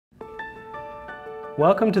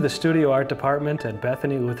Welcome to the Studio Art Department at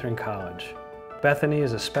Bethany Lutheran College. Bethany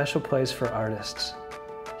is a special place for artists.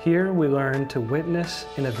 Here we learn to witness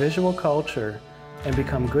in a visual culture and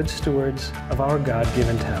become good stewards of our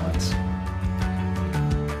God-given talents.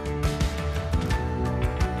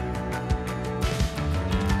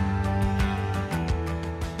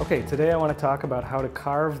 Okay, today I want to talk about how to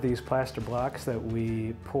carve these plaster blocks that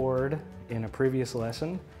we poured in a previous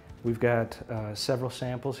lesson. We've got several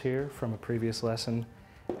samples here from a previous lesson,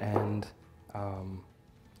 and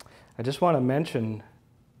I just want to mention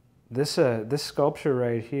this sculpture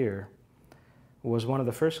right here was one of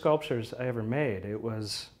the first sculptures I ever made. It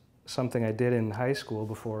was something I did in high school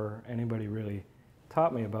before anybody really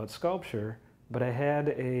taught me about sculpture, but I had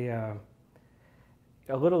a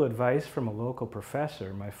little advice from a local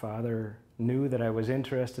professor. My father knew that I was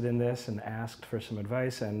interested in this and asked for some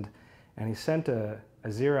advice, and he sent a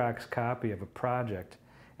Xerox copy of a project,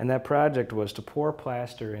 and that project was to pour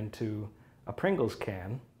plaster into a Pringles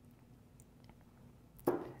can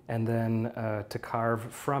and then to carve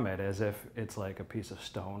from it as if it's like a piece of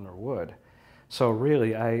stone or wood. So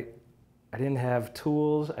really, I didn't have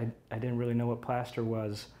tools, I didn't really know what plaster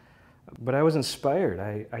was, but I was inspired.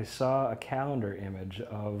 I saw a calendar image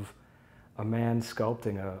of a man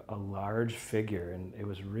sculpting a large figure, and it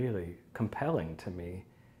was really compelling to me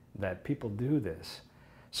that people do this.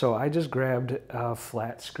 So I just grabbed a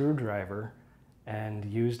flat screwdriver and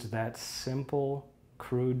used that simple,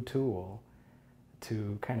 crude tool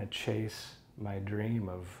to kind of chase my dream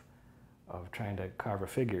of trying to carve a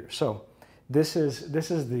figure. So this is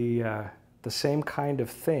the same kind of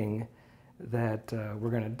thing that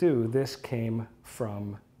we're going to do. This came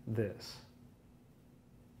from this,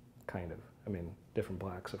 kind of. I mean, different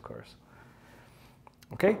blocks, of course.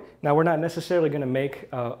 Okay, now we're not necessarily going to make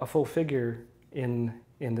a full figure in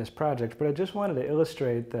this project, but I just wanted to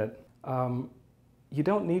illustrate that you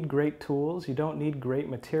don't need great tools, you don't need great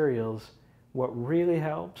materials. What really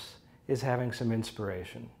helps is having some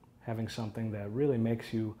inspiration, having something that really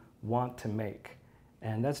makes you want to make.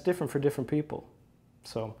 And that's different for different people.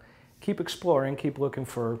 So keep exploring, keep looking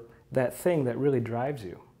for that thing that really drives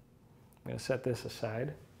you. I'm going to set this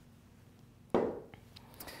aside.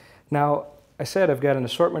 Now, I said I've got an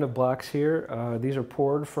assortment of blocks here. These are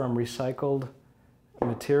poured from recycled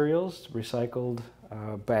materials, recycled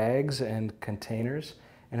bags and containers.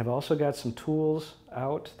 And I've also got some tools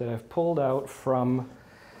out that I've pulled out from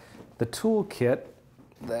the tool kit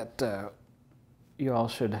that you all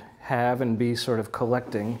should have and be sort of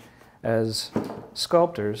collecting as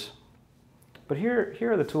sculptors. But here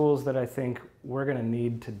are the tools that I think we're going to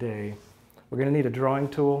need today. We're going to need a drawing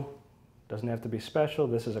tool. Doesn't have to be special.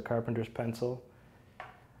 This is a carpenter's pencil.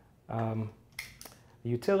 A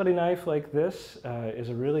utility knife like this is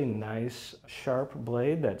a really nice sharp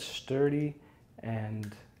blade that's sturdy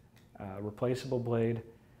and replaceable blade.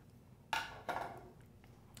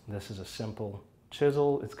 This is a simple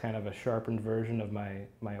chisel. It's kind of a sharpened version of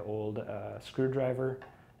my old screwdriver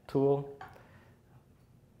tool.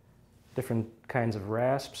 Different kinds of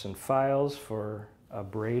rasps and files for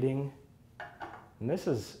braiding. And this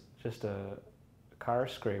is just a car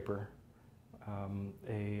scraper.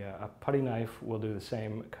 A putty knife will do the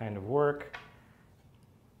same kind of work.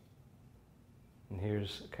 And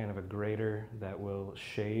here's kind of a grater that will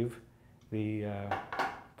shave the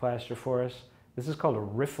plaster for us. This is called a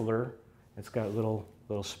riffler. It's got little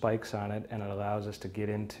spikes on it, and it allows us to get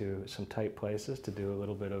into some tight places to do a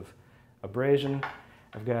little bit of abrasion.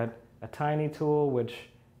 I've got a tiny tool, which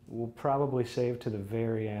we'll probably save to the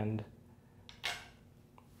very end.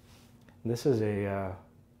 This is a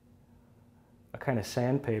kind of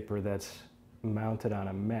sandpaper that's mounted on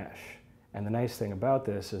a mesh. And the nice thing about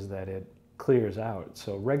this is that it clears out.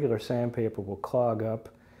 So regular sandpaper will clog up,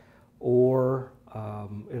 or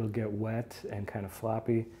it'll get wet and kind of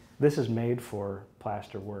floppy. This is made for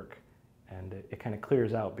plaster work, and it kind of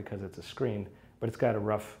clears out because it's a screen, but it's got a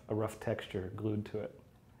rough texture glued to it.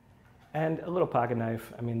 And a little pocket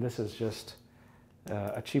knife. I mean, this is just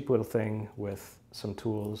a cheap little thing with some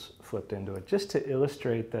tools flipped into it, just to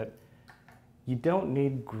illustrate that you don't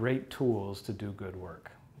need great tools to do good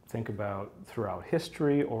work. Think about throughout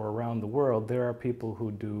history or around the world, there are people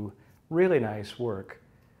who do really nice work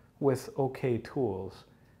with okay tools.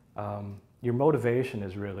 Your motivation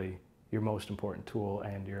is really your most important tool,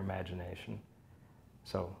 and your imagination.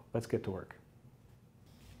 So let's get to work.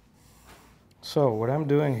 So what I'm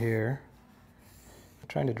doing here, I'm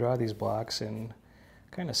trying to draw these blocks in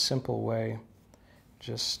a kind of simple way,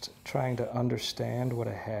 just trying to understand what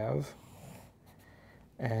I have.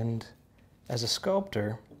 And as a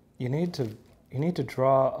sculptor, you need to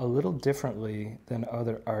draw a little differently than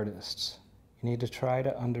other artists. You need to try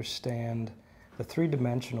to understand the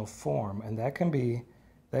three-dimensional form, and that can be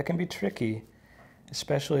tricky,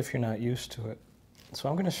 especially if you're not used to it. So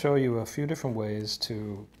I'm going to show you a few different ways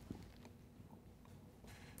to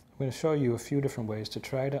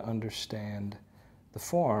try to understand the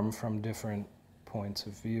form from different points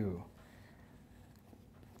of view.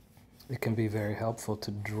 It can be very helpful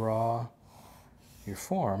to draw your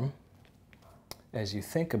form as you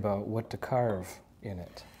think about what to carve in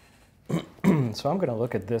it. So I'm going to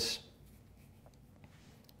look at this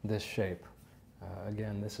shape.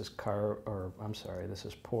 Again, this is this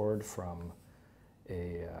is poured from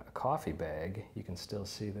a coffee bag. You can still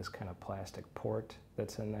see this kind of plastic port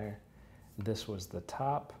that's in there. This was the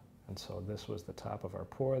top, and so this was the top of our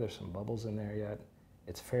pour. There's some bubbles in there yet.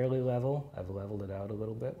 It's fairly level. I've leveled it out a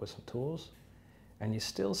little bit with some tools. And you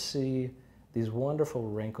still see these wonderful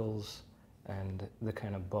wrinkles and the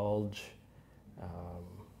kind of bulge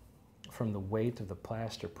from the weight of the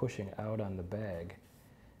plaster pushing out on the bag.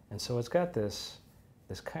 And so it's got this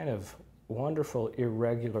kind of wonderful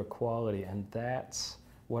irregular quality, and that's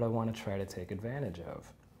what I want to try to take advantage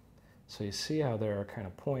of. So you see how there are kind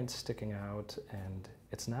of points sticking out, and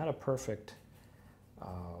it's not a perfect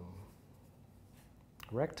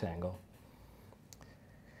rectangle.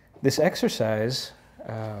 This exercise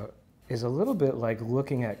is a little bit like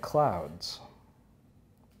looking at clouds.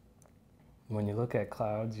 When you look at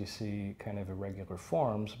clouds, you see kind of irregular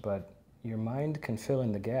forms, but your mind can fill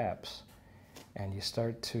in the gaps, and you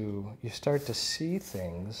start to see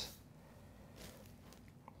things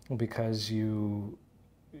because you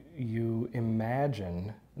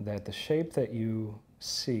imagine that the shape that you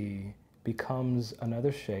see becomes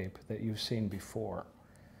another shape that you've seen before.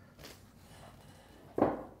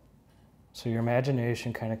 So your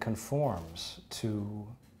imagination kind of conforms to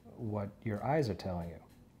what your eyes are telling you.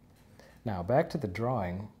 Now, back to the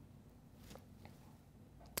drawing.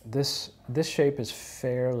 This shape is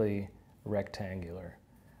fairly rectangular.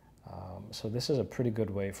 So this is a pretty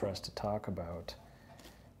good way for us to talk about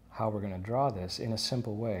how we're going to draw this in a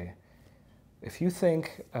simple way. If you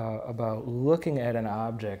think about looking at an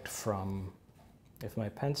object from, if my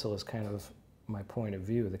pencil is kind of my point of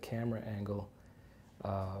view, the camera angle,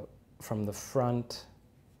 from the front,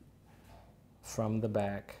 from the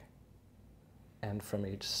back, and from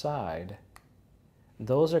each side,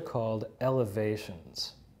 those are called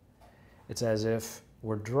elevations. It's as if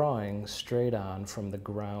we're drawing straight on from the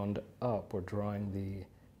ground up. We're drawing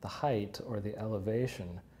the height or the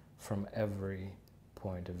elevation from every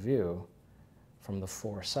point of view from the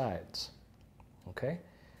four sides, okay?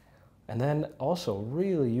 And then also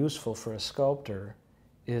really useful for a sculptor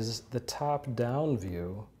is the top-down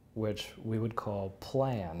view, which we would call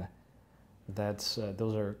plan. Those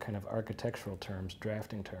are kind of architectural terms,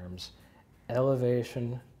 drafting terms.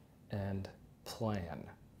 Elevation and plan.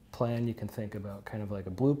 Plan you can think about kind of like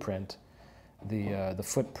a blueprint, the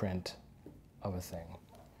footprint of a thing.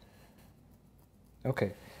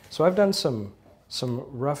 Okay, so I've done some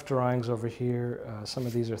rough drawings over here. Some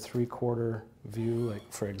of these are 3/4 view,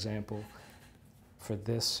 like for example, for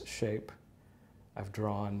this shape, I've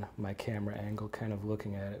drawn my camera angle kind of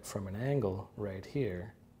looking at it from an angle right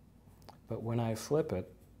here. But when I flip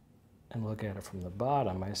it and look at it from the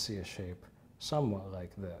bottom, I see a shape somewhat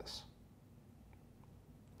like this.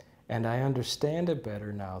 And I understand it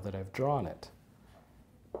better now that I've drawn it.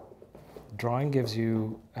 Drawing gives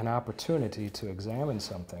you an opportunity to examine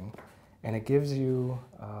something, and it gives you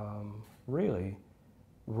really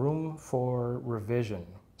room for revision,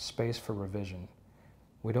 space for revision.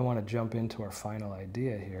 We don't want to jump into our final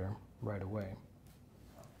idea here right away.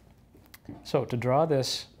 So to draw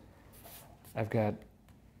this, I've got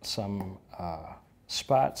some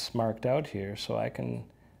spots marked out here, so I can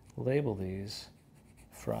label these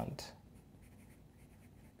front,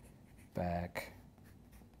 back,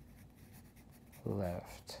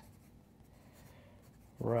 left,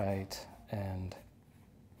 right, and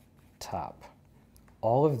top.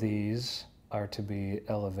 All of these are to be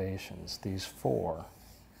elevations. These four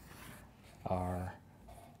are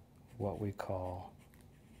what we call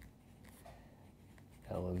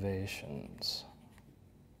elevations.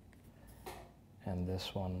 And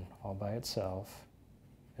this one all by itself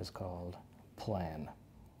is called plan.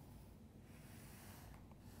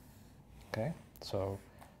 Okay, so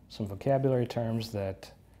some vocabulary terms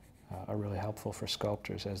that are really helpful for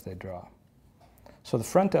sculptors as they draw. So the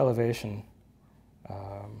front elevation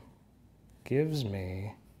gives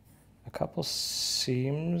me a couple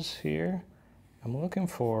seams here. I'm looking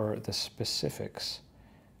for the specifics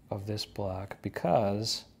of this block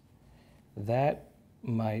because that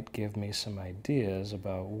might give me some ideas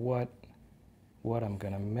about what what I'm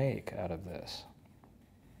going to make out of this.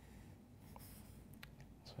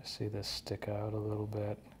 So I see this stick out a little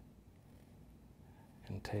bit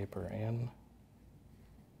and taper in.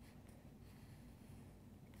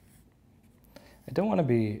 I don't want to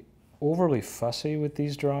be overly fussy with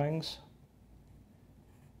these drawings.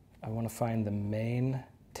 I want to find the main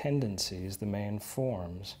tendencies, the main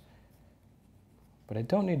forms, but I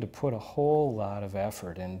don't need to put a whole lot of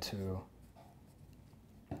effort into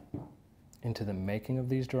the making of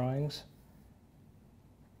these drawings.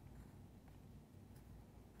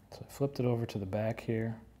 So I flipped it over to the back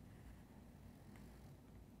here.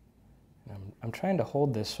 And I'm trying to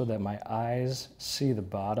hold this so that my eyes see the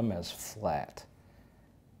bottom as flat.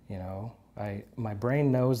 You know, my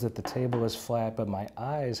brain knows that the table is flat, but my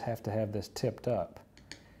eyes have to have this tipped up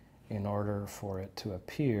in order for it to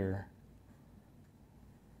appear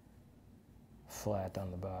flat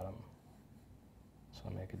on the bottom. So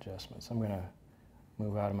I'll make adjustments. I'm going to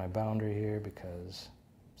move out of my boundary here because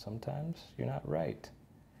sometimes you're not right.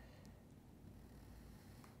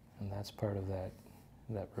 And that's part of that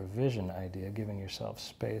revision idea, giving yourself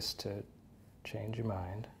space to change your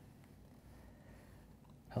mind.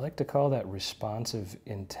 I like to call that responsive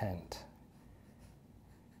intent.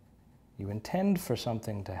 You intend for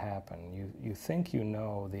something to happen. You think you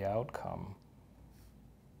know the outcome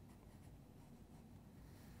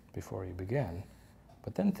before you begin,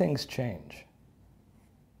 but then things change.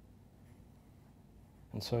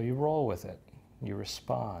 And so you roll with it. You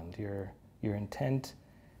respond. Your intent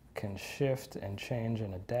can shift and change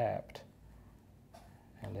and adapt.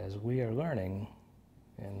 And as we are learning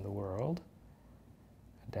in the world,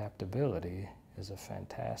 adaptability is a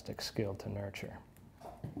fantastic skill to nurture.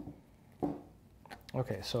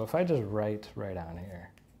 Okay, so if I just write right on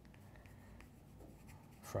here,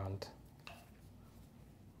 front,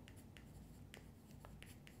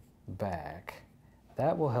 back,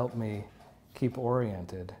 that will help me keep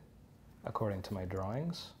oriented according to my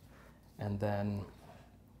drawings. And then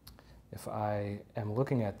if I am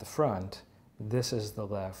looking at the front, this is the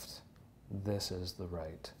left, this is the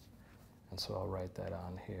right. And so I'll write that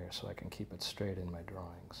on here so I can keep it straight in my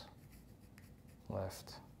drawings.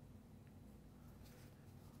 Left,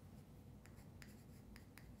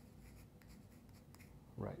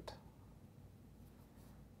 right.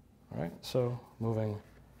 All right, so moving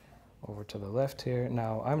over to the left here.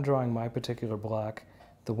 Now I'm drawing my particular block.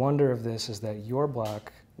 The wonder of this is that your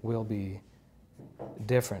block will be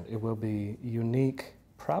different. It will be unique,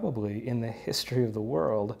 probably in the history of the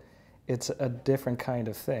world. It's a different kind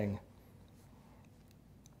of thing.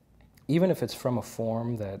 Even if it's from a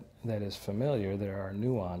form that is familiar, there are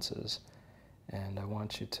nuances, and I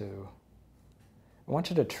want you to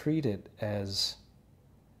treat it as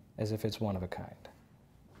if it's one of a kind.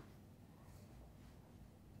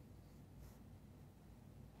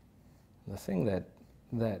 The thing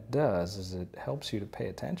that does is it helps you to pay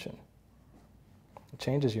attention. It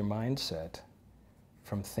changes your mindset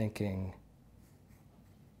from thinking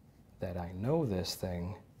that I know this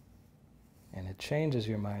thing, and it changes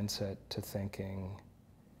your mindset to thinking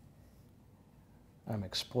I'm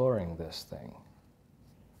exploring this thing.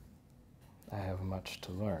 I have much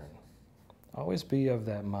to learn. Always be of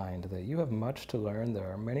that mind that you have much to learn. There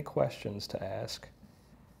are many questions to ask.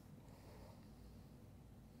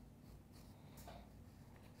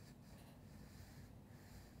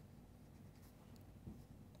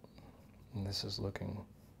 And this is looking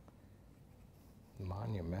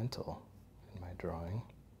monumental in my drawing.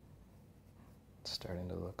 It's starting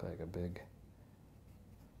to look like a big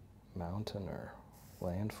mountain or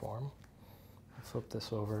landform. I flip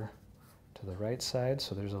this over to the right side,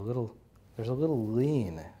 so there's a little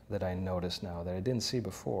lean that I notice now that I didn't see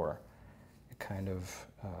before. It kind of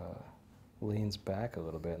leans back a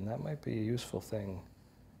little bit, and that might be a useful thing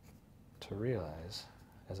to realize.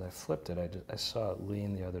 As I flipped it, I saw it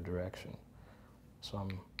lean the other direction. So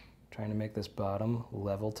I'm trying to make this bottom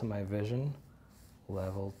level to my vision,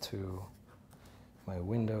 level to my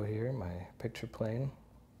window here, my picture plane.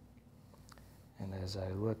 And as I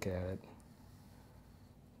look at it,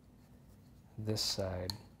 this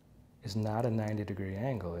side is not a 90-degree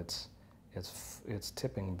angle. It's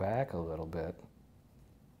tipping back a little bit.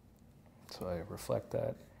 So I reflect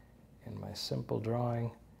that in my simple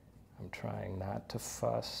drawing. I'm trying not to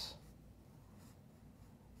fuss.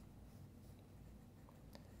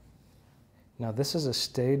 Now this is a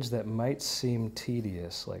stage that might seem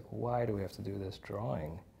tedious, like why do we have to do this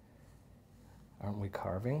drawing? Aren't we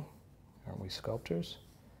carving? Aren't we sculptors?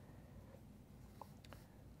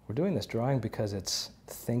 We're doing this drawing because it's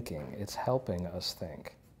thinking, it's helping us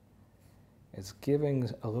think. It's giving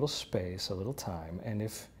a little space, a little time, and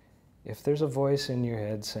if If there's a voice in your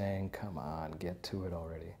head saying, come on, get to it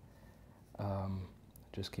already,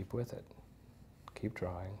 just keep with it. Keep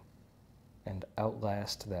drawing and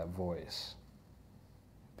outlast that voice.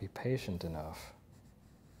 Be patient enough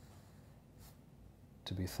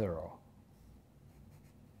to be thorough.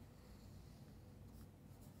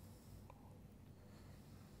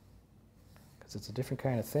 Because it's a different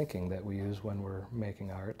kind of thinking that we use when we're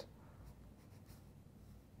making art.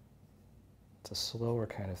 It's a slower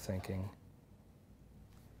kind of thinking,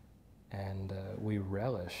 and we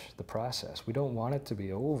relish the process. We don't want it to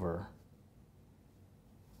be over.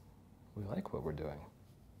 We like what we're doing.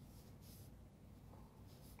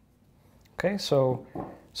 Okay, so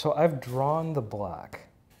I've drawn the block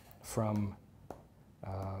from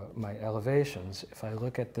my elevations. If I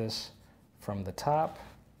look at this from the top,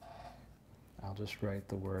 I'll just write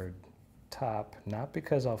the word top, not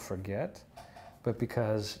because I'll forget, but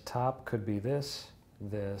because top could be this,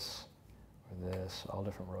 this, or this, all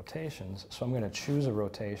different rotations. So I'm going to choose a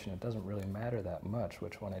rotation. It doesn't really matter that much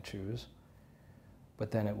which one I choose,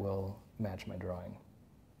 but then it will match my drawing.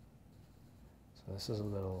 So this is a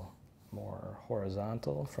little more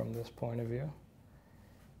horizontal from this point of view.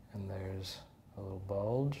 And there's a little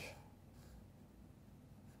bulge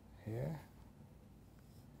here.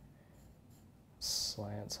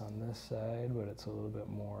 Slants on this side, but it's a little bit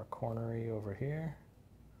more cornery over here.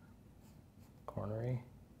 Cornery.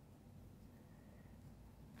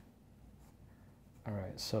 All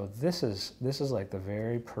right, so this is like the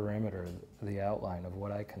very perimeter, the outline of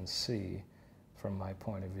what I can see from my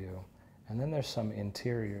point of view. And then there's some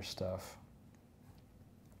interior stuff.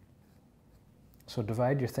 So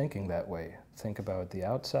divide your thinking that way. Think about the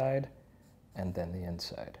outside and then the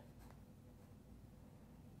inside.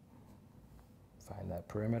 Find that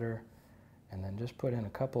perimeter, and then just put in a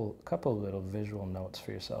couple little visual notes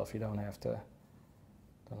for yourself. You don't have to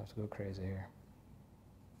go crazy here.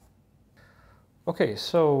 Okay,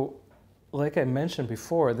 so like I mentioned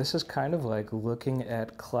before, this is kind of like looking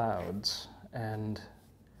at clouds, and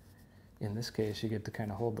in this case you get to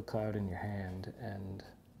kind of hold the cloud in your hand and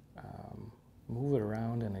move it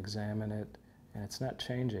around and examine it, and it's not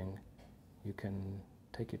changing. You can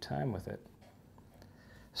take your time with it.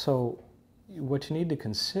 So what you need to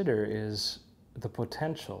consider is the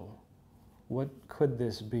potential. What could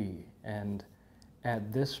this be? And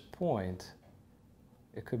at this point,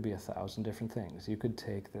 it could be 1,000 different things. You could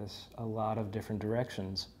take this a lot of different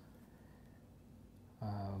directions.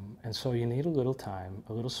 And so you need a little time,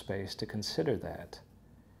 a little space to consider that.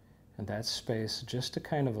 And that space just to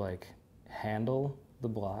kind of like handle the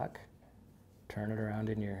block, turn it around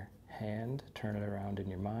in your hand, turn it around in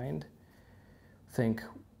your mind. Think,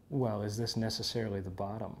 well, is this necessarily the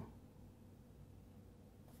bottom?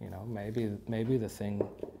 You know, maybe the thing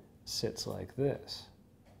sits like this,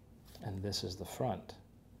 and this is the front.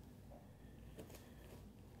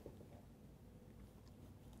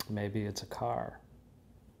 Maybe it's a car,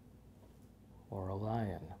 or a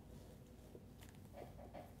lion.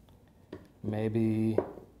 Maybe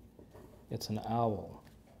it's an owl.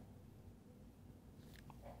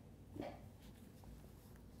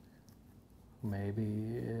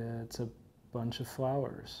 Maybe it's a bunch of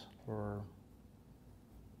flowers, or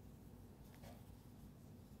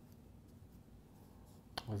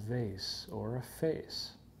a vase, or a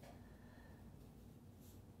face.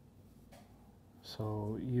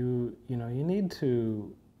 So you need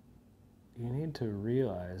to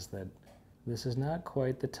realize that this is not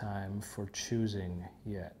quite the time for choosing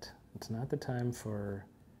yet. It's not the time for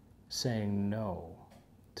saying no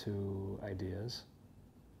to ideas.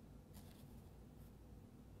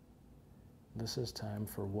 This is time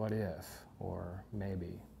for what if, or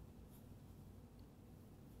maybe.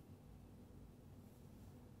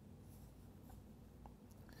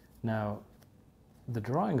 Now, the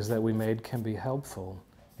drawings that we made can be helpful.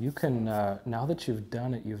 You can, now that you've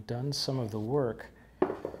done it, you've done some of the work.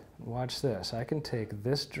 Watch this. I can take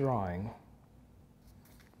this drawing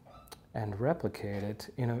and replicate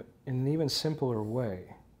it in an even simpler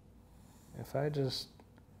way. If I just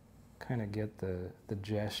kind of get the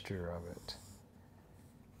gesture of it,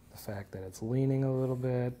 the fact that it's leaning a little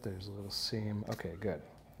bit, there's a little seam. Okay, good.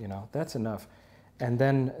 That's enough. And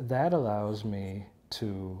then that allows me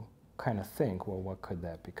to kind of think, well, what could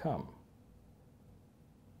that become?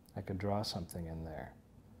 I could draw something in there.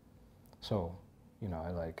 So, I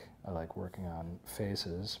like working on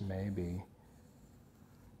faces. Maybe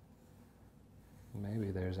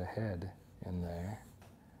there's a head in there.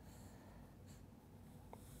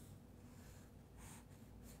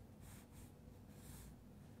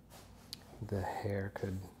 The hair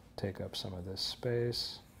could take up some of this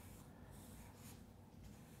space.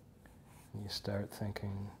 You start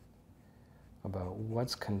thinking about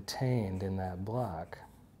what's contained in that block.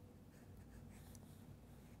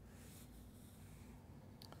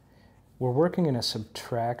 We're working in a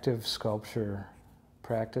subtractive sculpture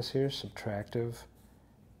practice here. Subtractive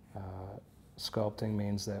sculpting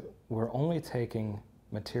means that we're only taking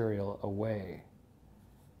material away.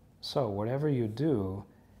 So whatever you do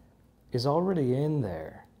is already in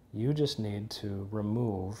there. You just need to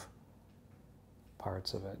remove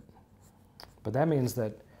parts of it. But that means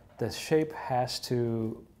that the shape has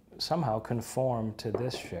to somehow conform to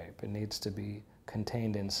this shape. It needs to be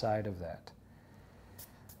contained inside of that.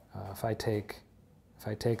 If I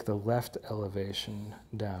take the left elevation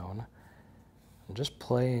down, I'm just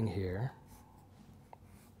playing here,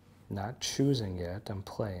 not choosing yet, I'm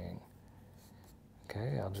playing.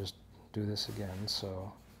 Okay, I'll just do this again.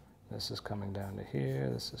 So this is coming down to here,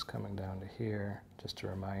 this is coming down to here, just to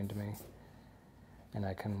remind me. And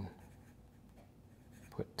I can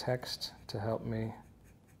put text to help me.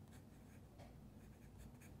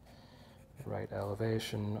 Right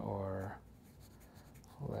elevation or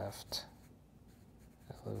left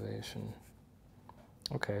elevation.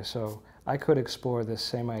 Okay, so I could explore this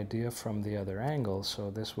same idea from the other angle,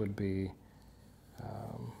 so this would be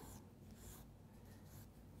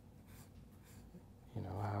you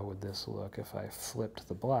know, how would this look if I flipped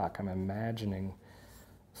the block? I'm imagining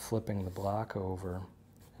flipping the block over,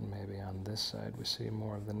 and maybe on this side we see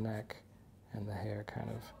more of the neck and the hair kind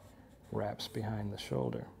of wraps behind the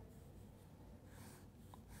shoulder.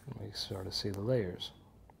 And we sort of see the layers.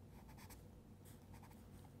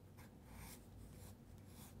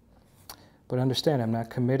 But understand, I'm not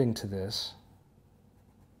committing to this.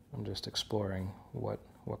 I'm just exploring what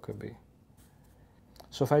could be.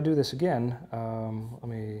 So if I do this again, let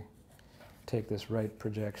me take this right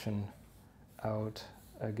projection out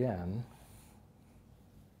again.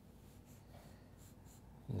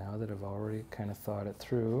 Now that I've already kind of thought it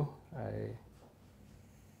through, I'm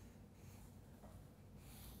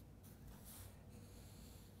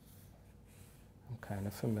kind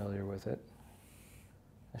of familiar with it.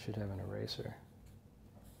 I should have an eraser.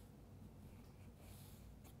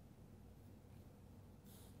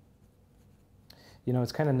 You know,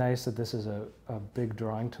 it's kind of nice that this is a big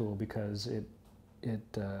drawing tool because it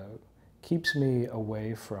keeps me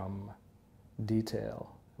away from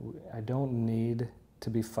detail. I don't need to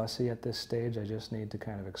be fussy at this stage, I just need to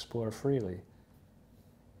kind of explore freely.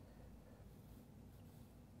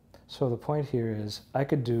 So the point here is I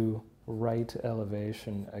could do right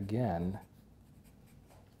elevation again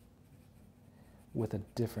with a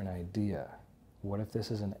different idea. What if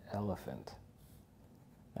this is an elephant?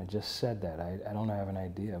 I just said that. I don't have an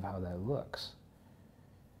idea of how that looks.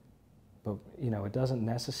 But, you know, it doesn't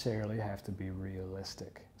necessarily have to be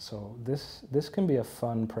realistic. So this can be a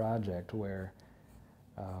fun project where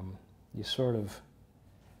you sort of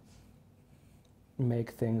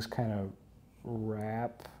make things kind of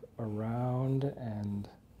wrap around and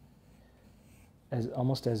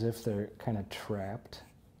almost as if they're kind of trapped.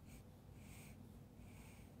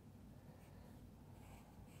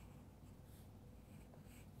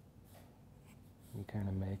 You kind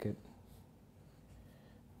of make it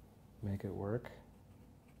work.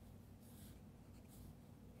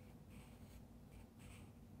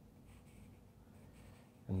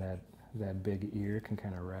 And that big ear can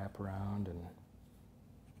kind of wrap around and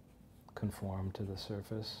conform to the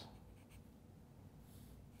surface.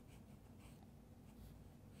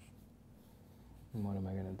 And what am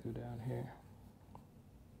I going to do down here?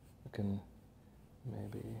 I can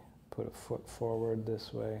maybe put a foot forward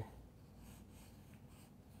this way.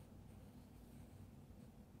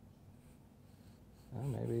 Well,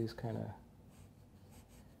 maybe he's kind of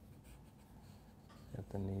got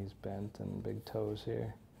the knees bent and big toes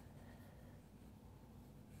here.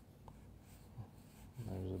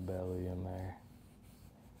 There's a belly in there.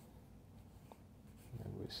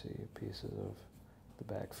 And we see pieces of the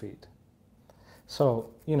back feet. So,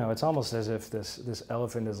 you know, it's almost as if this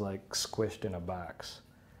elephant is like squished in a box.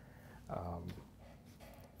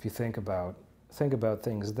 If you think about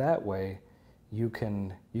things that way, you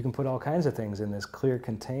can put all kinds of things in this clear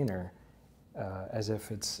container as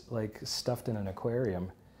if it's like stuffed in an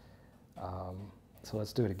aquarium. So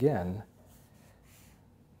let's do it again.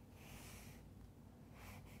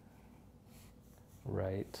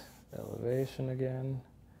 Right elevation again.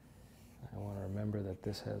 I want to remember that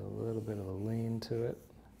this has a little bit of a lean to it.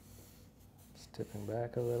 It's tipping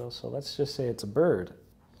back a little. So let's just say it's a bird.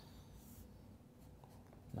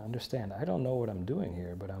 Now understand, I don't know what I'm doing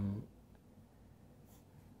here, but I'm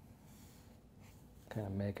kind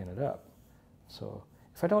of making it up. So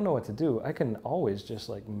if I don't know what to do, I can always just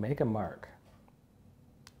like make a mark.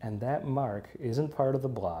 And that mark isn't part of the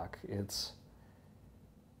block. It's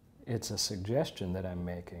a suggestion that I'm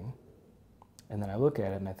making. And then I look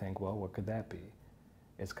at it and I think, well, what could that be?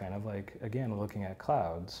 It's kind of like, again, looking at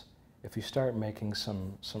clouds. If you start making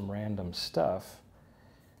some random stuff,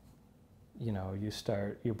 you know,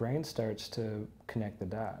 your brain starts to connect the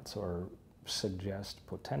dots or suggest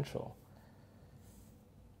potential.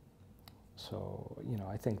 So, you know,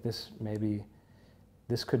 I think this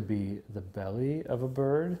could be the belly of a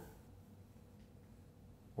bird,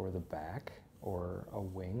 or the back, or a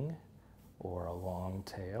wing, or a long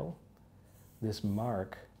tail. This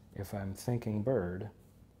mark, if I'm thinking bird,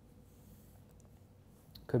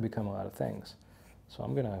 could become a lot of things. So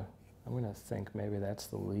I'm gonna think maybe that's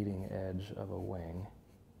the leading edge of a wing.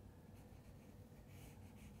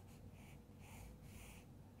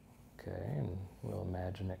 Okay, and we'll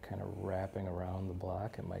imagine it kind of wrapping around the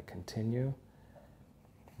block. It might continue.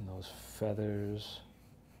 And those feathers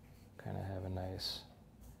kind of have a nice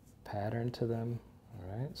pattern to them.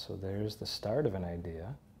 All right, so there's the start of an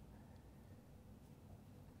idea.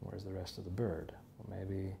 Where's the rest of the bird? Well,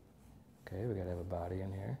 maybe, okay, we gotta have a body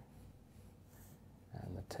in here.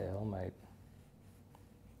 And the tail might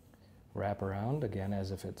wrap around, again, as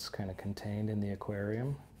if it's kind of contained in the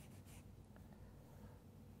aquarium.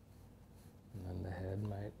 And then the head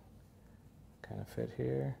might kind of fit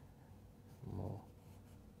here. And we'll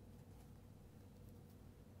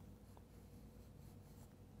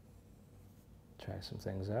try some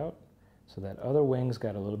things out. So that other wing's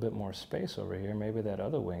got a little bit more space over here. Maybe that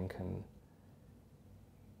other wing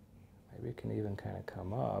maybe it can even kind of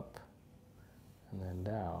come up and then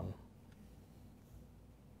down.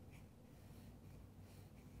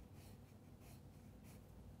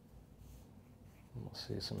 And we'll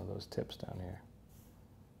see some of those tips down here.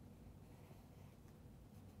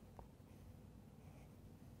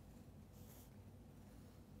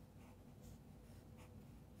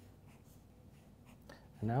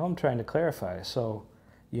 And now I'm trying to clarify. So,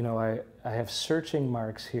 you know, I have searching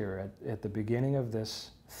marks here at the beginning of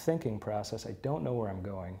this thinking process. I don't know where I'm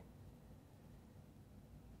going.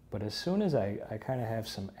 But as soon as I kind of have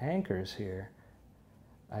some anchors here,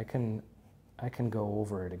 I can go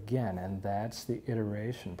over it again, and that's the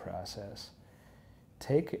iteration process.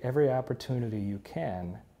 Take every opportunity you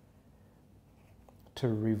can to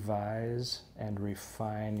revise and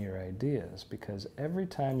refine your ideas, because every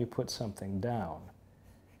time you put something down,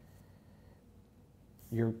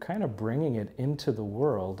 you're kind of bringing it into the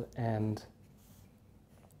world, and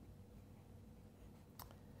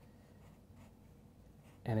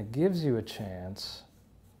it gives you a chance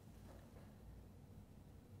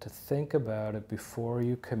to think about it before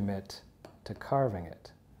you commit to carving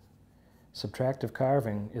it. Subtractive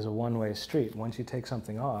carving is a one-way street. Once you take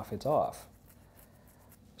something off, it's off.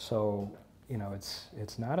 So, you know,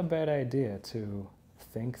 it's not a bad idea to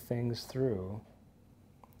think things through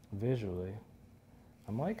visually.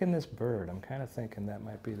 I'm liking this bird. I'm kind of thinking that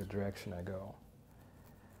might be the direction I go.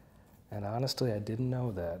 And honestly, I didn't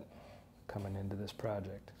know that coming into this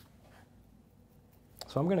project.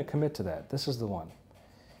 So I'm going to commit to that. This is the one.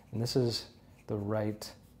 And this is the right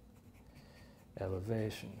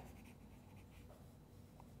elevation.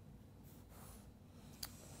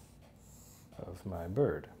 Of my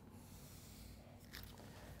bird.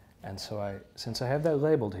 And so since I have that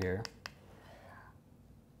labeled here,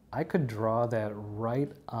 I could draw that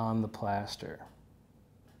right on the plaster.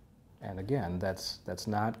 And again, that's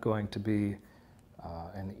not going to be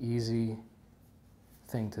an easy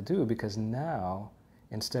thing to do, because now,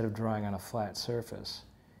 instead of drawing on a flat surface,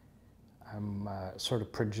 I'm sort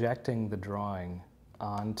of projecting the drawing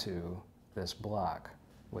onto this block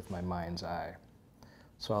with my mind's eye.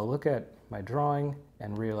 So I'll look at my drawing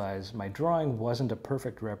and realize my drawing wasn't a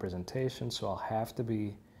perfect representation, so I'll have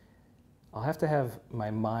to have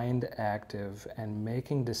my mind active and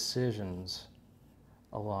making decisions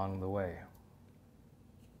along the way.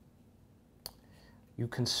 You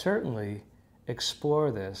can certainly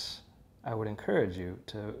explore this. I would encourage you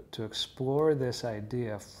to explore this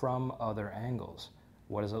idea from other angles.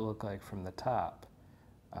 What does it look like from the top?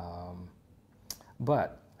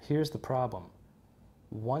 But here's the problem.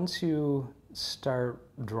 Once you start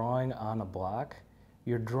drawing on a block,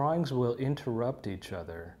 your drawings will interrupt each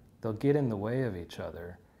other. They'll get in the way of each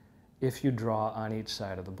other if you draw on each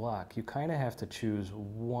side of the block. You kind of have to choose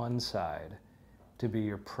one side to be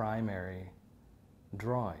your primary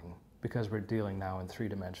drawing, because we're dealing now in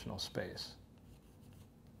three-dimensional space.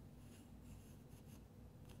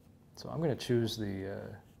 So I'm going to choose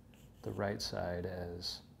the right side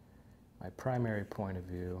as my primary point of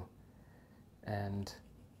view, and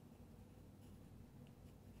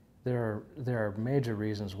there are major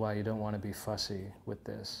reasons why you don't want to be fussy with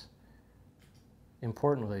this.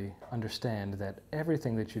 Importantly, understand that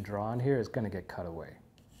everything that you draw on here is going to get cut away.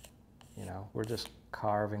 You know, we're just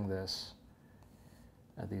carving these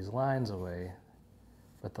lines away,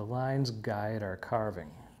 but the lines guide our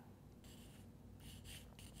carving.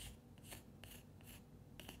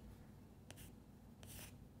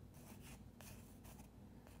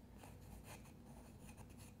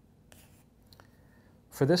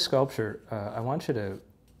 For this sculpture, I want you to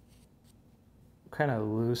kind of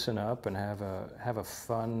loosen up and have a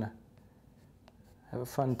fun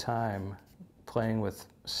time playing with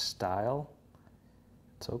style.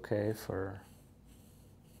 It's okay for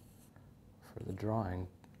the drawing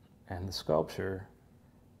and the sculpture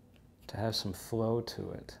to have some flow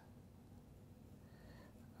to it.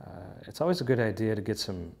 It's always a good idea to get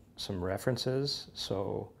some references.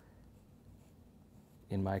 So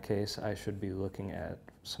in my case, I should be looking at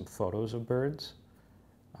some photos of birds.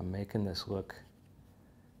 I'm making this look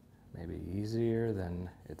maybe easier than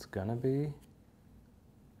it's gonna be.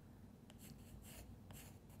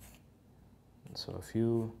 And so if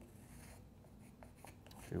you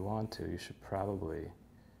want to, you should probably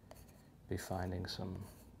be finding some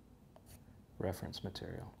reference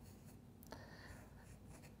material.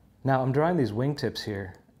 Now I'm drawing these wingtips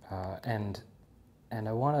here, and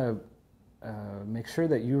I want to make sure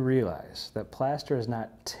that you realize that plaster is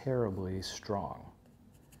not terribly strong.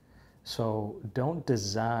 So don't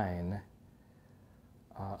design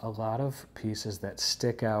a lot of pieces that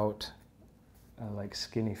stick out like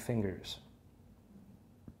skinny fingers,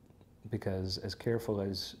 because as careful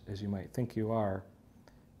as you might think you are,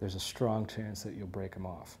 there's a strong chance that you'll break them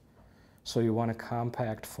off. So you want a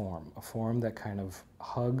compact form, a form that kind of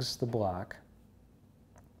hugs the block,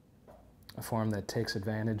 a form that takes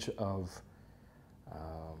advantage of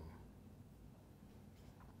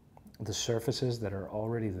the surfaces that are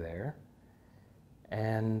already there.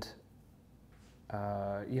 And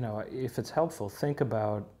you know, if it's helpful, think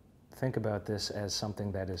about this as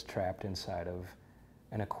something that is trapped inside of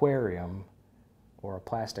an aquarium or a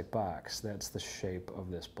plastic box. That's the shape of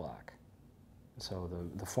this block. So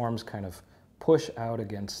the forms kind of push out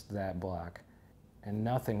against that block, and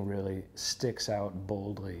nothing really sticks out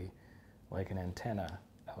boldly like an antenna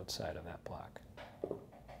outside of that block.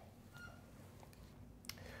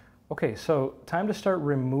 Okay, so time to start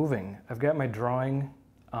removing. I've got my drawing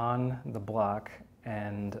on the block,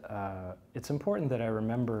 and it's important that I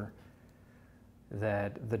remember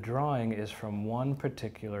that the drawing is from one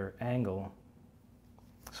particular angle.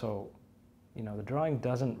 So, you know, the drawing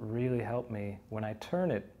doesn't really help me. When I turn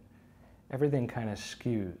it, everything kind of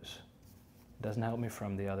skews. It doesn't help me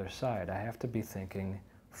from the other side. I have to be thinking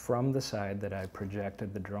from the side that I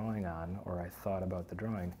projected the drawing on, or I thought about the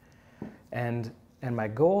drawing. And my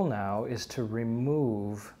goal now is to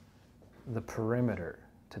remove the perimeter,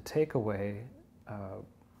 to take away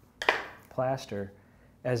plaster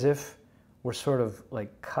as if we're sort of like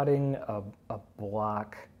cutting a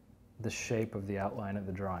block the shape of the outline of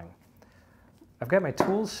the drawing. I've got my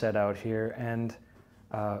tools set out here, and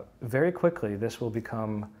very quickly this will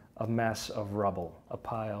become a mess of rubble, a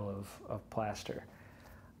pile of plaster.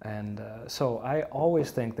 And so I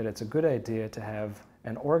always think that it's a good idea to have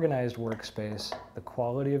an organized workspace. The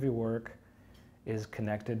quality of your work is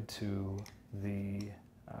connected to the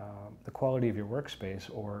quality of your workspace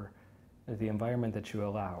or the environment that you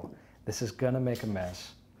allow. This is going to make a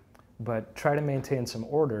mess, but try to maintain some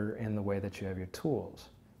order in the way that you have your tools.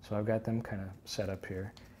 So I've got them kind of set up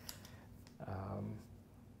here.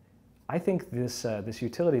 I think this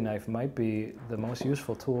utility knife might be the most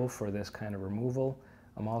useful tool for this kind of removal.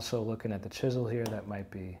 I'm also looking at the chisel here. That might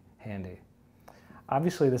be handy.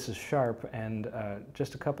 Obviously this is sharp, and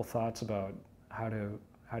just a couple thoughts about how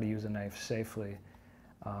to use a knife safely.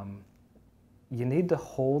 You need to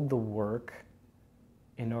hold the work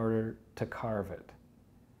in order to carve it.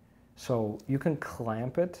 So you can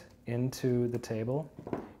clamp it into the table.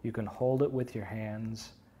 You can hold it with your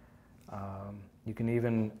hands. You can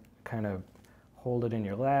even kind of hold it in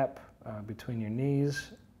your lap, between your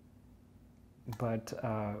knees. But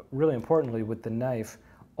really importantly, with the knife,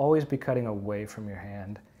 always be cutting away from your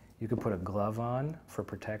hand. You could put a glove on for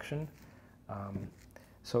protection.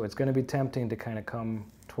 So it's going to be tempting to kind of come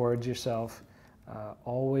towards yourself.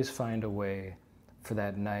 Always find a way for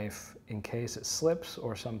that knife, in case it slips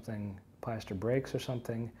or something, plaster breaks or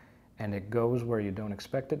something, and it goes where you don't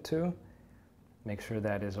expect it to. Make sure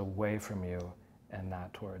that is away from you and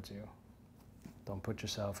not towards you. Don't put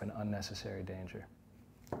yourself in unnecessary danger.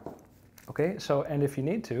 Okay, so, and if you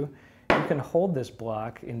need to, you can hold this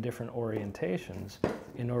block in different orientations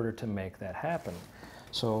in order to make that happen.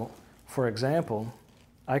 So for example,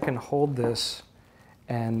 I can hold this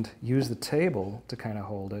and use the table to kind of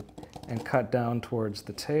hold it and cut down towards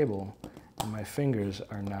the table, and my fingers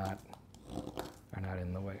are not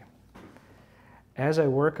in the way. As I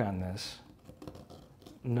work on this,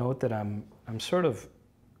 note that I'm sort of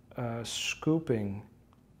scooping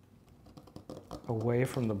away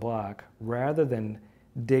from the block rather than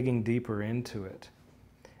digging deeper into it.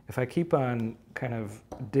 If I keep on kind of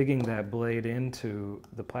digging that blade into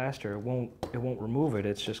the plaster, it won't remove it.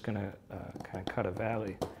 It's just going to kind of cut a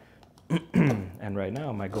valley. And right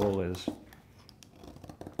now, my goal is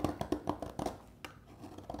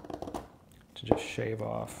to just shave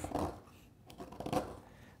off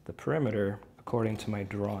the perimeter according to my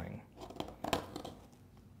drawing.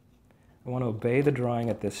 I want to obey the drawing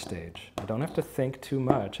at this stage. I don't have to think too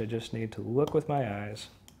much. I just need to look with my eyes.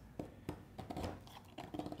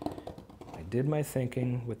 I did my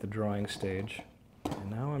thinking with the drawing stage,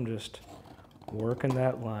 and now I'm just working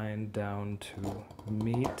that line down to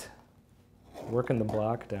meet, working the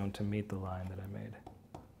block down to meet the line that I made.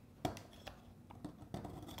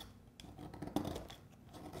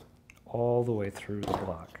 All the way through the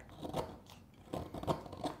block.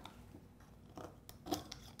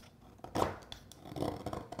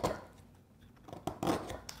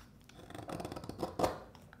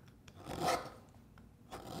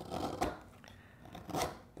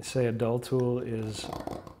 They say a dull tool is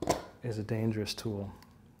a dangerous tool.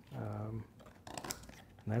 And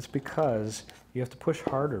that's because you have to push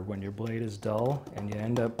harder when your blade is dull, and you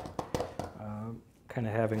end up kind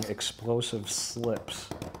of having explosive slips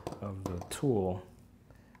of the tool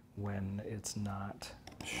when it's not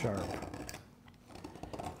sharp.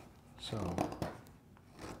 So,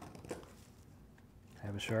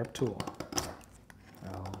 have a sharp tool.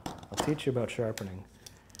 I'll teach you about sharpening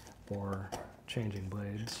or changing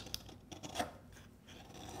blades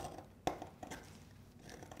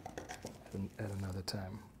at another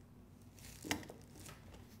time.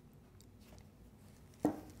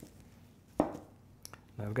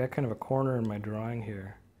 Now I've got kind of a corner in my drawing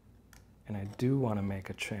here, and I do want to make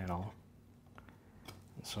a channel.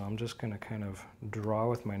 So I'm just going to kind of draw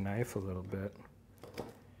with my knife a little bit.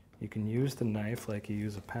 You can use the knife like you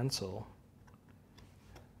use a pencil.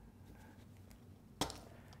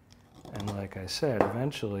 And like I said,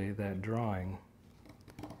 eventually that drawing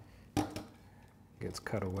gets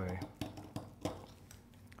cut away.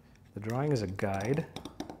 The drawing is a guide,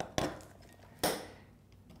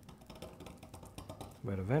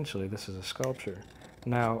 but eventually this is a sculpture.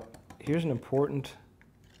 Now, here's an important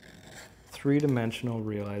three-dimensional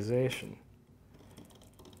realization.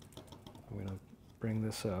 I'm going to bring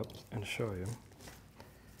this up and show you.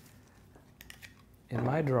 In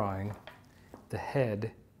my drawing, the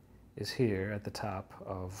head is here at the top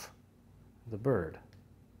of the bird.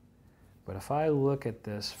 But if I look at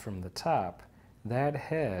this from the top, that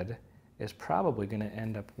head is probably going to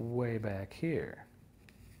end up way back here.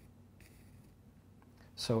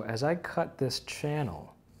 So as I cut this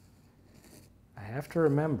channel, I have to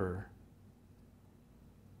remember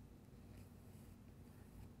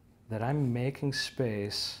that I'm making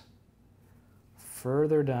space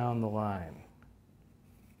further down the line.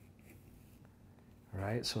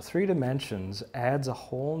 Right? So 3 dimensions adds a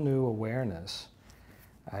whole new awareness.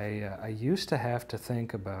 I used to have to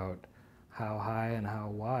think about how high and how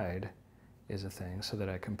wide is a thing so that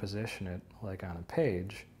I can position it like on a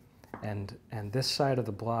page. And this side of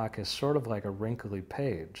the block is sort of like a wrinkly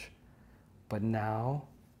page. But now,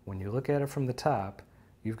 when you look at it from the top,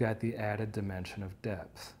 you've got the added dimension of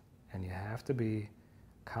depth. And you have to be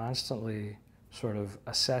constantly sort of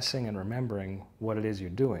assessing and remembering what it is you're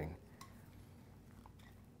doing.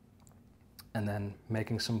 And then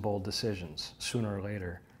making some bold decisions. Sooner or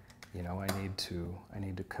later, you know, I need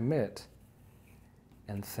to commit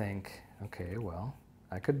and think, okay, well,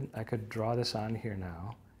 I could draw this on here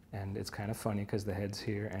now, and it's kind of funny because the head's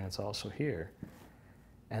here and it's also here.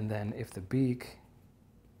 And then if the beak,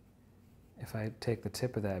 if I take the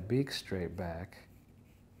tip of that beak straight back,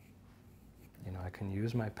 you know, I can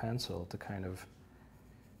use my pencil to kind of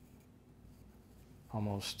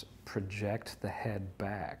almost project the head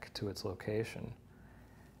back to its location.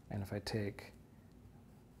 And if I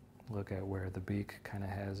look at where the beak kind of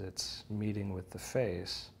has its meeting with the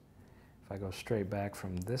face, if I go straight back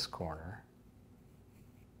from this corner,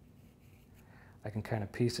 I can kind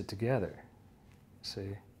of piece it together.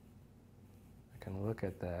 See? I can look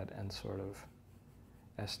at that and sort of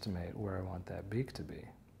estimate where I want that beak to be.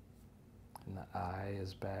 And the eye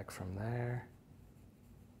is back from there.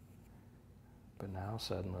 But now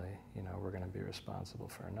suddenly, you know, we're going to be responsible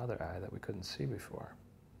for another eye that we couldn't see before.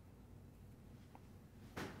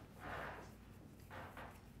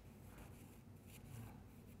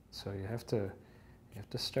 So you have to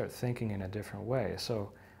start thinking in a different way.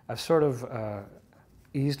 So I've sort of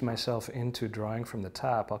eased myself into drawing from the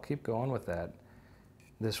top. I'll keep going with that.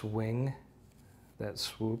 This wing that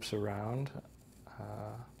swoops around,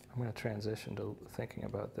 I'm going to transition to thinking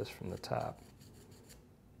about this from the top.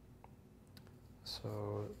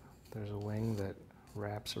 So there's a wing that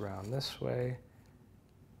wraps around this way.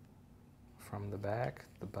 From the back,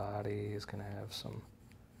 the body is going to have some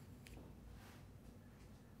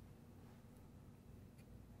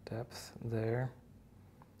depth there.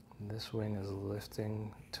 And this wing is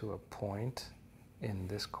lifting to a point in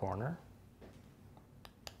this corner.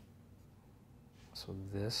 So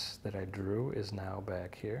this that I drew is now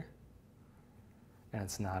back here. And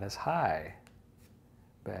it's not as high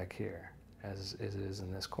back here as it is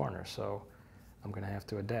in this corner. So I'm going to have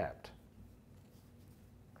to adapt.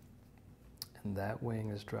 And that wing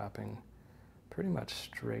is dropping pretty much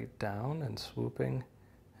straight down and swooping,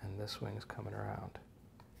 and this wing's coming around.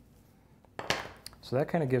 So that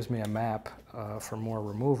kind of gives me a map for more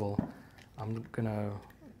removal. I'm going to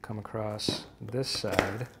come across this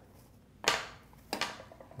side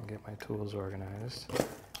and get my tools organized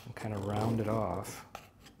and kind of round it off.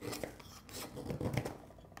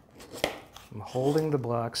 I'm holding the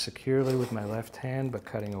block securely with my left hand, but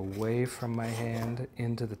cutting away from my hand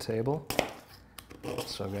into the table.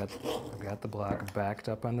 So I've got the block backed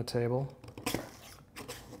up on the table.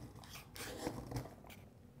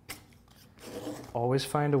 Always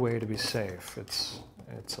find a way to be safe. It's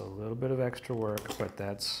a little bit of extra work, but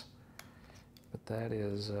that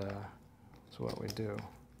is what we do.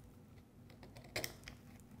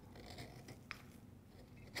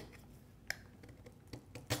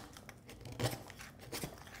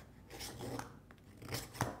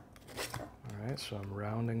 All right, so I'm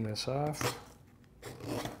rounding this off,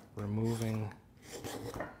 removing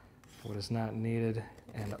what is not needed,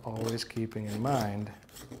 and always keeping in mind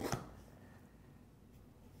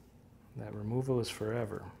that removal is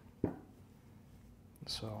forever.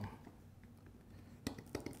 So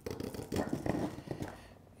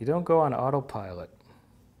you don't go on autopilot.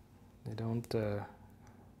 You don't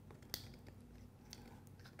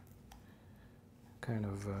kind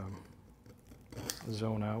of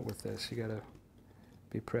zone out with this. You gotta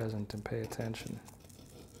be present and pay attention.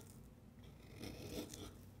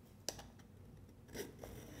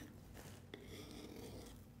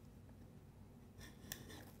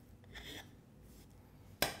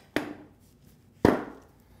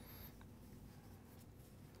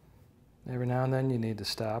 Every now and then you need to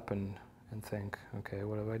stop and think, okay,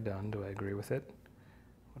 what have I done? Do I agree with it?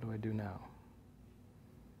 What do I do now?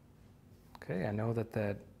 Okay, I know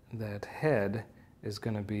that head is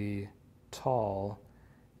going to be tall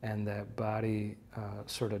and that body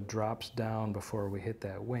sort of drops down before we hit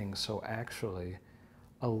that wing. So actually,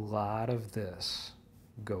 a lot of this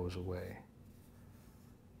goes away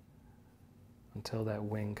until that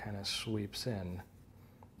wing kind of sweeps in.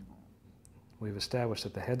 We've established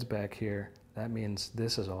that the head's back here. That means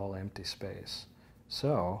this is all empty space.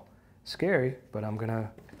 So, scary, but I'm going to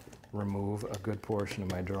remove a good portion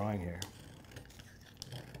of my drawing here.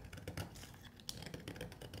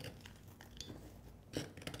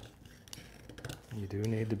 You do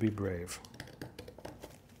need to be brave.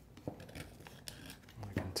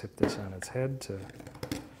 I can tip this on its head to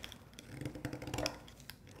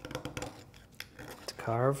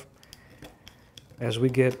carve. As we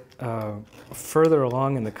get further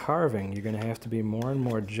along in the carving, you're going to have to be more and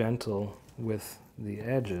more gentle with the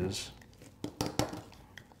edges.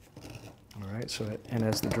 All right, so, and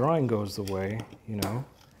as the drawing goes the way, you know,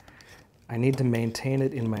 I need to maintain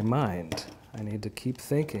it in my mind. I need to keep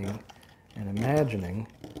thinking and imagining,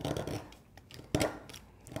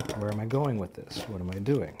 where am I going with this? What am I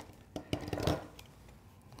doing?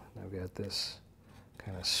 I've got this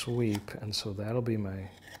kind of sweep, and so that'll be my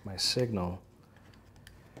signal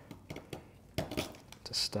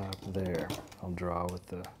to stop there. I'll draw with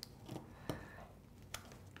the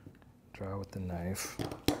knife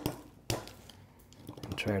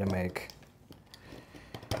and try to make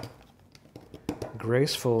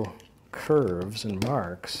graceful curves and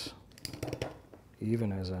marks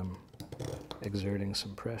even as I'm exerting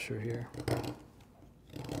some pressure here.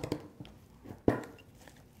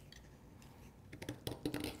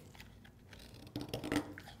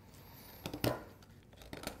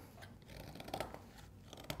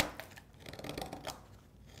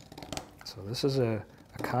 So this is a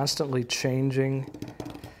constantly changing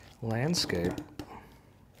landscape.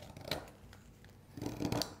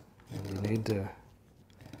 And you need to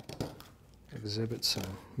exhibit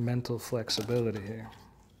some mental flexibility here,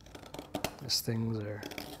 as things are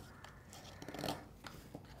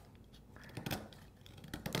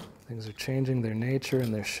things are changing their nature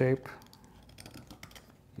and their shape,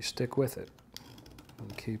 you stick with it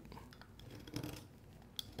and keep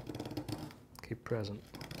present.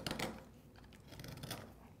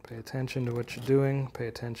 Pay attention to what you're doing. Pay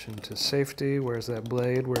attention to safety. Where's that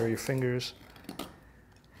blade? Where are your fingers?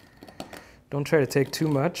 Don't try to take too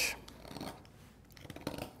much.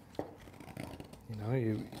 You know,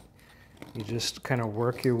 you just kind of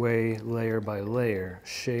work your way layer by layer,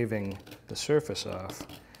 shaving the surface off.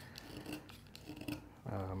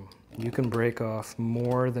 You can break off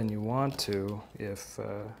more than you want to if,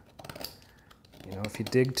 you know, if you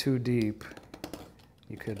dig too deep,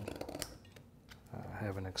 you could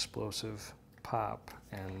have an explosive pop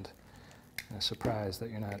and a surprise that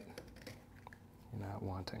you're not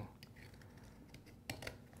wanting.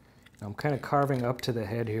 Now I'm kind of carving up to the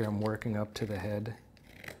head here. I'm working up to the head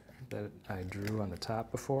that I drew on the top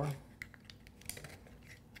before.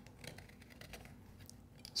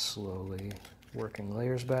 Slowly working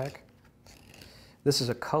layers back. This is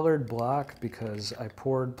a colored block because I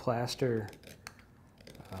poured plaster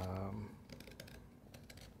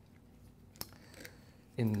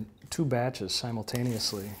in 2 batches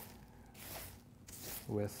simultaneously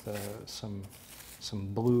with some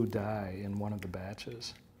blue dye in one of the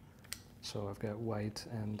batches. So I've got white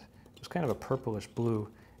and it's kind of a purplish blue.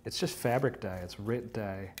 It's just fabric dye, it's RIT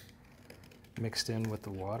dye mixed in with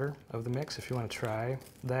the water of the mix. If you want to try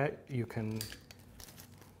that, you can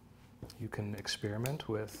experiment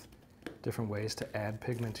with different ways to add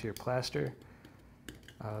pigment to your plaster.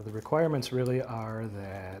 The requirements really are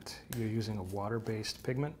that you're using a water-based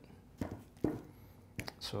pigment,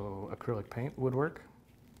 so acrylic paint would work.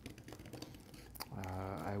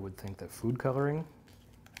 I would think that food coloring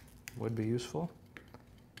would be useful,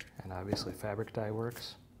 and obviously fabric dye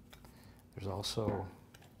works. There's also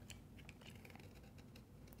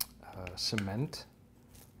cement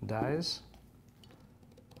dyes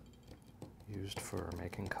used for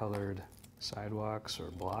making colored sidewalks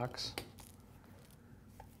or blocks.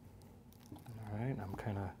 All right, I'm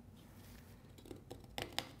kind of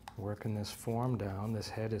working this form down. This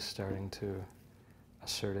head is starting to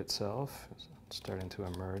assert itself. It's starting to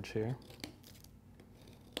emerge here.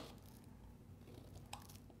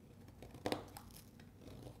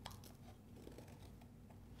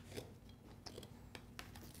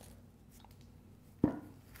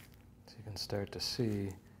 So you can start to see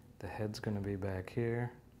the head's going to be back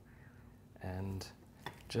here, and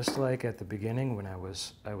just like at the beginning when I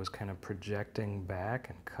was kind of projecting back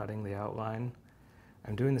and cutting the outline,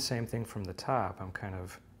 I'm doing the same thing from the top. I'm kind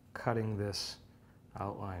of cutting this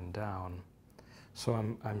outline down. So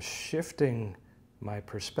I'm shifting my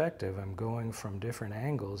perspective. I'm going from different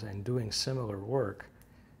angles and doing similar work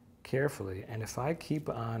carefully. And if I keep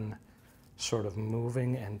on sort of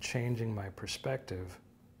moving and changing my perspective,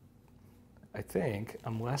 I think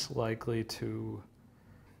I'm less likely to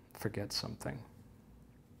forget something.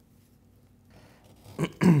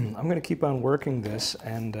 I'm going to keep on working this,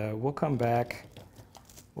 and we'll come back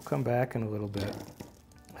in a little bit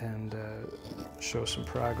and show some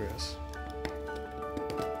progress.